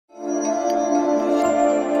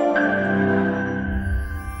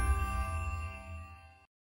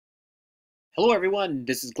Hello everyone,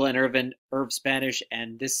 this is Glenn Irvin, Irv Spanish,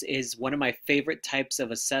 and this is one of my favorite types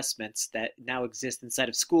of assessments that now exist inside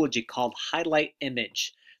of Schoology called Highlight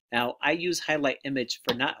Image. Now, I use Highlight Image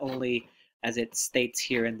for not only, as it states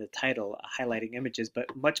here in the title, highlighting images,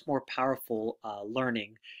 but much more powerful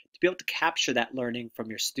learning to be able to capture that learning from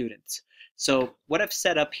your students. So what I've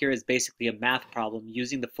set up here is basically a math problem.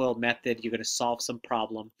 Using the FOIL method, you're going to solve some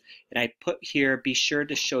problem, and I put here, be sure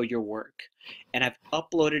to show your work, and I've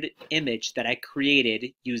uploaded an image that I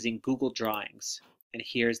created using Google Drawings. And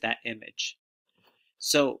here's that image.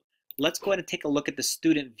 So let's go ahead and take a look at the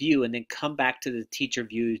student view and then come back to the teacher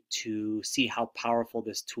view to see how powerful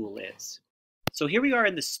this tool is. So here we are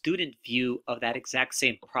in the student view of that exact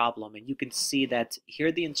same problem, and you can see that here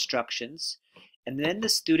are the instructions, and then the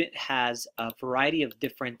student has a variety of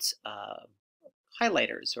different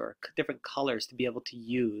highlighters or different colors to be able to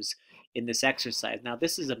use in this exercise. Now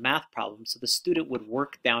this is a math problem, so the student would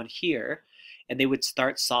work down here and they would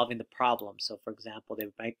start solving the problem. So for example, they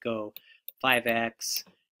might go 5x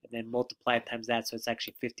and then multiply it times that, so it's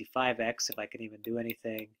actually 55x if I can even do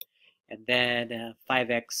anything. And then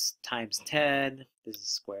 5x times 10, this is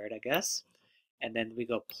squared I guess. And then we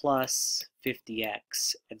go plus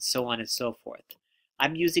 50x and so on and so forth.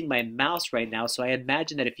 I'm using my mouse right now, so I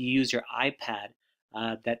imagine that if you use your iPad,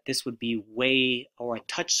 that this would be way, or a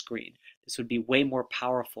touch screen, this would be way more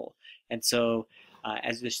powerful. And so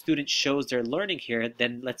as the student shows their learning here,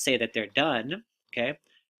 then let's say that they're done, okay?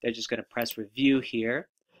 They're just gonna press review here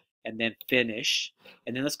and then finish.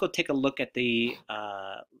 And then let's go take a look at the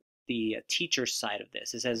teacher side of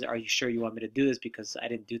this. It says, are you sure you want me to do this? Because I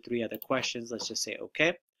didn't do 3 other questions. Let's just say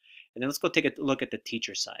okay. And then let's go take a look at the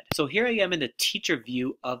teacher side. So here I am in the teacher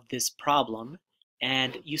view of this problem,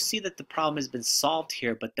 and you see that the problem has been solved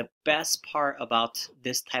here, but the best part about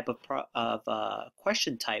this type of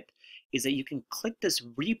question type is that you can click this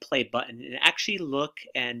replay button and actually look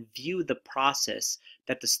and view the process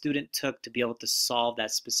that the student took to be able to solve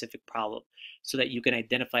that specific problem, so that you can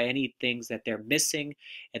identify any things that they're missing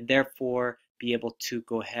and therefore be able to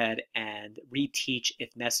go ahead and reteach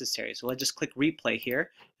if necessary. So let's just click replay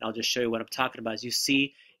here, and I'll just show you what I'm talking about. As you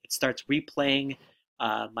see, it starts replaying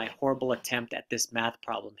my horrible attempt at this math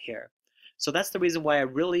problem here. So that's the reason why I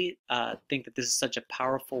really think that this is such a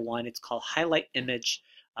powerful one. It's called Highlight Image.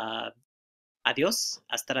 Adios,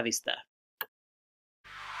 hasta la vista.